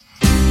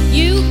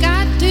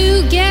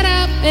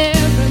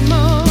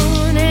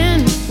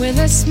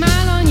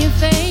smile on your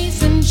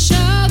face and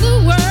show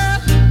the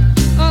world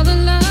all the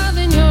love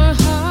in your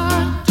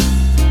heart.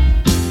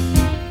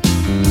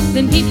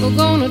 Then people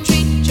gonna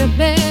treat you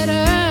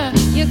better.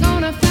 You're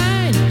gonna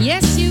find,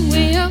 yes you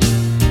will,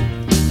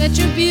 that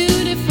you're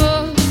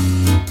beautiful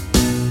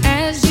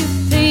as you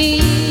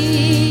feel.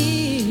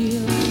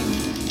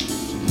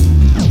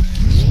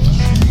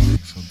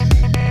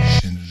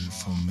 Känner du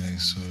för mig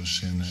så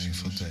känner jag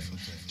för dig.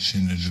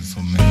 Känner du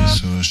för mig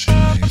så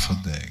känner jag för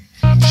dig.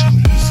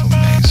 Känner du för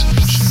mig så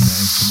känner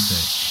jag för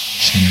dig.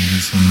 Känner du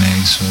för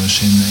mig så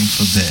känner jag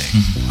för dig.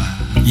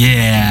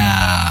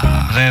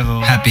 Yeah!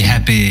 Revo. Happy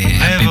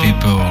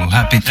people,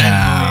 happy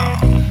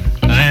town.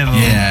 Revo.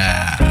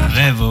 Yeah!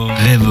 Revo.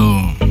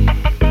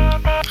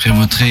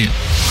 Revo 3.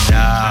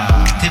 Ja.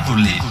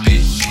 Tivoli,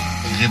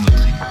 Revo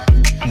 3.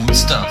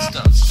 Woodstock,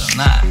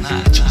 nah,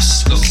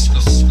 just go.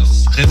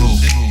 Revo,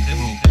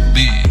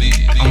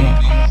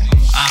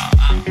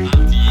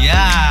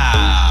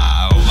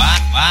 yeah!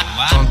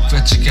 Folk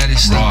vet ikke hva de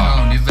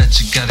snakker om, de vet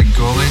ikke hva det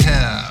går i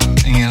her.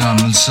 Ingen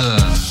anelse.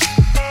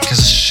 Hva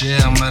som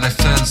skjer med de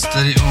felste,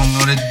 de unge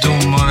og de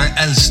dumme og de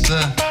eldste.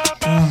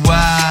 Oh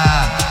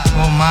wow,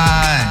 oh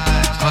my.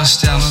 Fra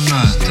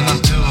stjernene til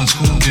naturen,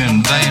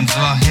 skogen, veien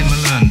fra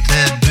himmelen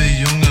til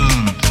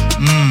byjungelen.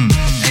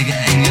 Jeg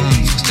er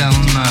engelen fra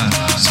stjernene,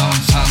 som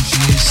fant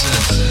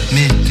lyset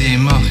midt i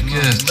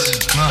mørket.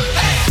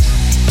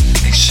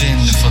 Jeg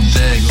skinner for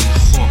deg og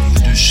håper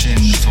du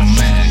skinner for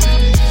meg.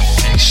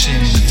 Jeg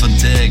skinner for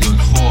deg og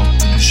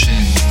håper du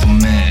skinner for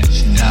meg.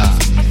 Ja,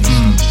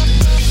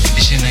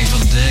 Skinner jeg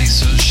for deg,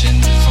 så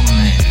skinner du for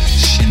meg.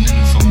 Skinner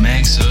du for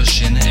meg, så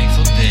skinner jeg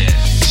for deg.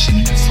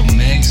 Skinner du for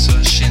meg, så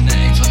skinner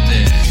jeg for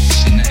deg.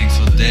 Skinner jeg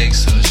for deg,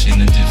 så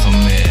skinner du for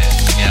meg.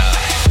 Ja,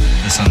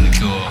 det er sånn det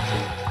går.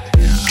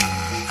 Ja.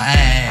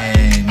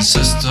 Hei, min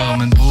søster og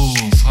min bror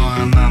fra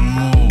en annen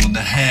mor.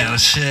 Det her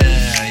det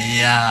skjer,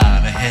 ja,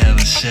 det her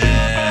det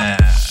skjer.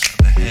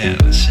 Det her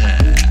det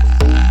skjer.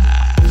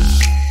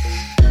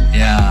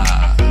 Ja,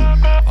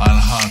 og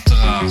alle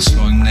hatere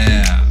slår jeg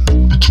ned.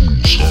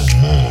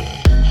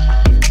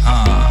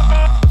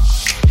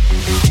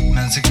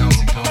 Mens jeg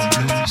hører på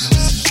blues,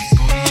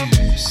 på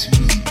ljus.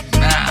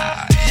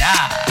 Ja,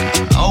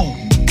 oh,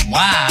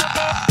 wow,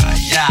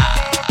 ja,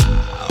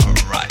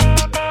 alright.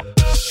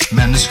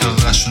 Mennesker er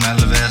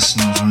rasjonelle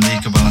vesener som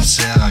liker å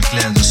balansere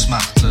glede og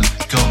smerte,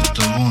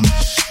 godt og vondt,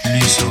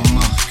 lys og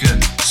mørke,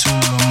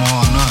 sol og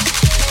måne.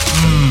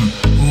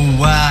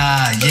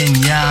 Wow,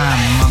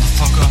 yin-yang,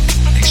 motherfucker.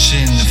 Jeg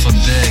skinner for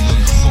deg og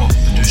jeg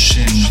håper du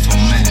skinner for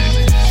meg.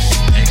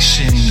 Jeg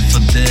skinner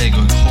for deg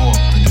og jeg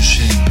håper du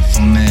skinner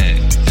for meg.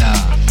 Ja,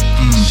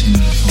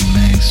 skinner du for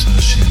meg, så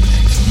skinner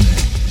jeg for deg.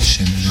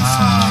 Skinner du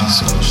for meg,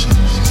 så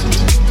skinner jeg for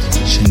deg.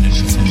 Skinner du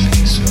for meg,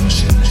 så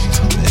skinner jeg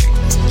for deg.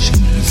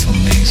 Skinner du for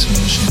meg, så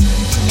skinner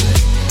jeg for deg.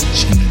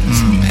 Skinner du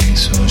for meg,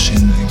 så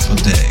skinner jeg for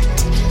deg.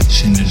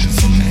 Skinner du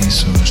for meg,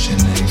 så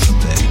skinner jeg for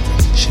deg.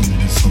 Skinner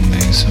du for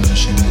meg, så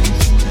skinner jeg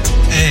for deg.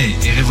 Hey,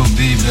 i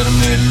Riverby blir det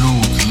mye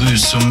lok,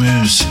 rus og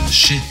mus,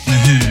 skittende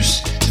hus.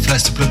 De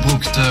fleste blir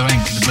brukte, og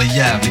enkelte blir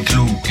jævlig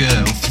kloke.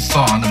 Og fy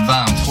faen, det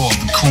varmt hår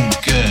på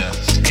koke.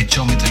 Jeg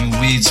tjommi trenger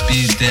weed,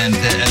 speed,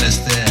 DMT,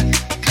 LSD.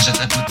 Kanskje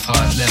et eple fra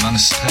et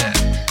levende tre.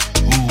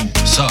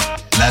 Så,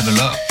 level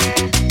up.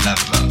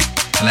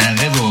 Eller en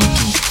Rivo 2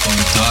 for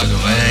et dag,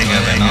 og jeg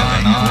er en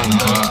annen.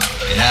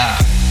 Ja.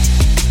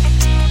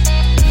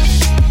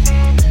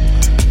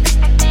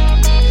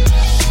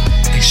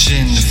 Jeg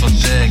skinner for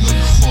deg, og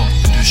jeg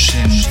håper du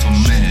skinner for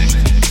meg.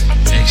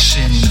 Jeg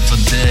skinner for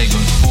deg,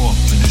 og jeg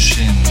håper du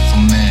skinner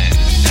for meg.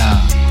 Ja,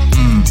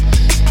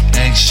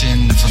 Jeg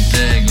skinner for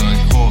deg, og jeg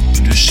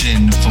håper du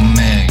skinner for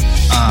meg.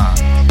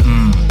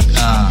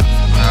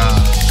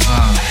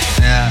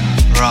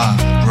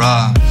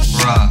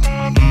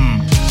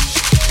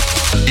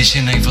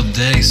 Skinner jeg for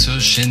deg, så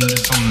skinner du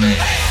for meg.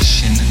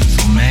 Skinner du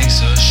for meg,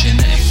 så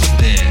skinner jeg for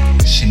deg.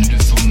 Skinner du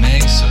for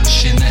meg, så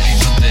skinner jeg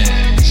for deg.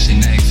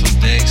 Skinner jeg for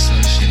deg, så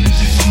skinner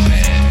du for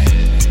meg.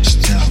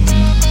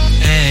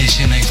 Hey,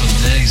 skinner jeg for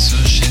deg, så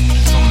skinner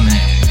du for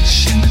meg.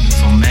 Skinner du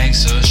for meg,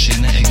 så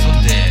skinner jeg for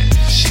deg.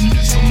 Skinner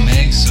du for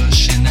meg, så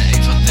skinner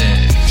jeg for deg.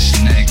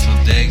 Skinner jeg for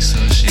deg, så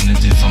skinner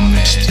du for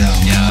meg.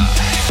 Ja,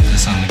 det er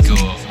sånn det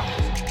går.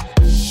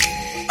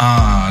 Det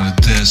er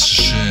det som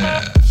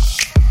skjer.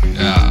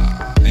 Ja,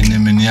 inni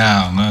min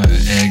hjerne,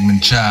 jeg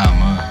min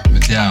kjerne.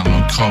 Mitt hjerne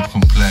og kropp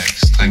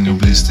kompleks. Trenger å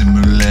bli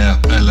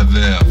stimulert,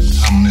 elevert,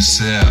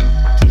 harmonisert.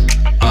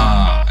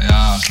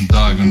 Ja, som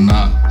dag og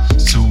natt.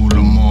 Sol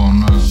og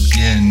måne,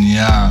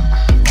 yin-yang.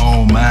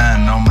 Oh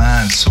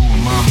man,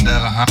 solmann, det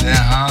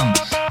er han.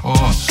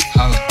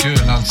 Halvt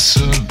gull, halvt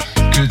sølv,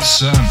 Guds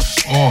sønn.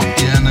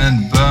 Igjen en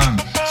bønn,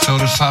 før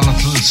du faller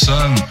til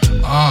søvn.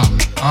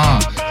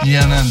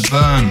 Igjen en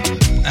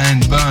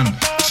bønn,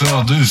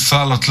 før du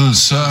faller til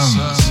søvn.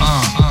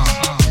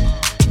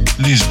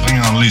 Lys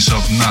bringer lys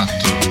opp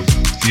natta.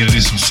 Gir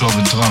de som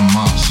sover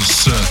drømmer, så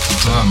søte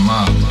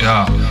drømmer.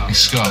 Ja, jeg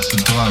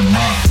skaper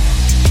drømmer.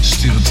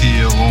 Styrer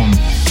tid og rom,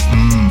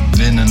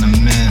 vinden er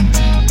min.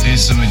 De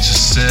som ikke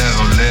ser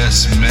og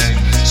leser meg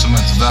som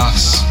et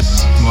vers.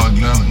 må ha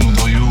glemt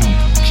moder jord,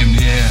 hvem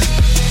de er.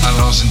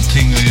 Alle har sin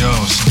ting å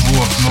gjøre, så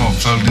våkn opp,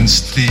 følg din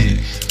sti,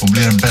 og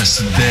bli den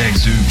beste deg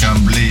du kan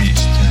bli.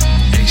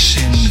 Jeg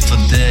skinner for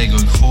deg,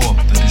 og jeg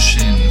håper du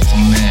skinner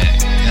for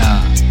meg, ja.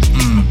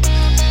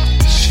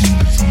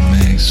 Skinner for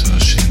meg, så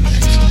skinner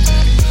jeg for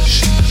deg.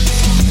 Skinner du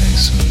for meg,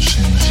 så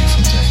skinner jeg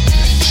for deg.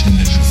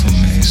 Skinner du for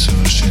meg, så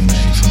skinner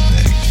jeg for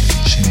deg.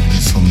 Skinner du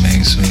for meg,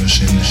 så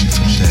skinner jeg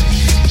for deg.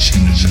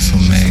 Skinner du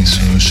for meg,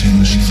 så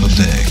skinner jeg for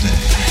deg.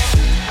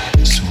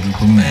 Stoler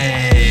på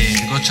meg.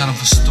 Det går ikke an å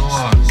forstå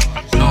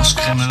norsk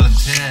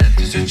kriminalitet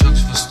hvis du ikke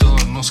også forstår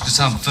det norske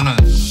samfunnet.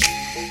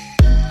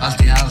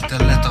 Alt i alt er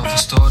det lettere å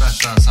forstå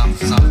dette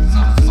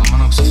samfunnet, for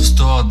man også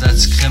forstår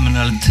dets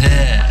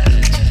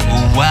kriminalitet.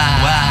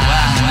 Wow.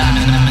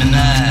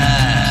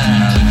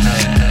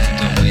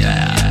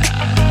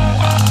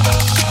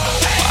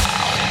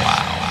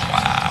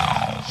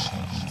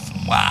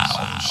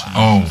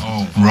 Oh,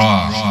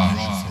 raw.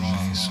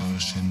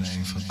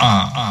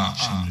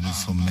 Skinner du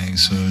for meg,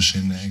 så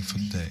skinner jeg for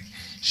deg.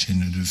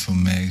 Skinner du for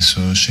meg,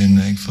 så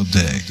skinner jeg for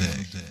deg.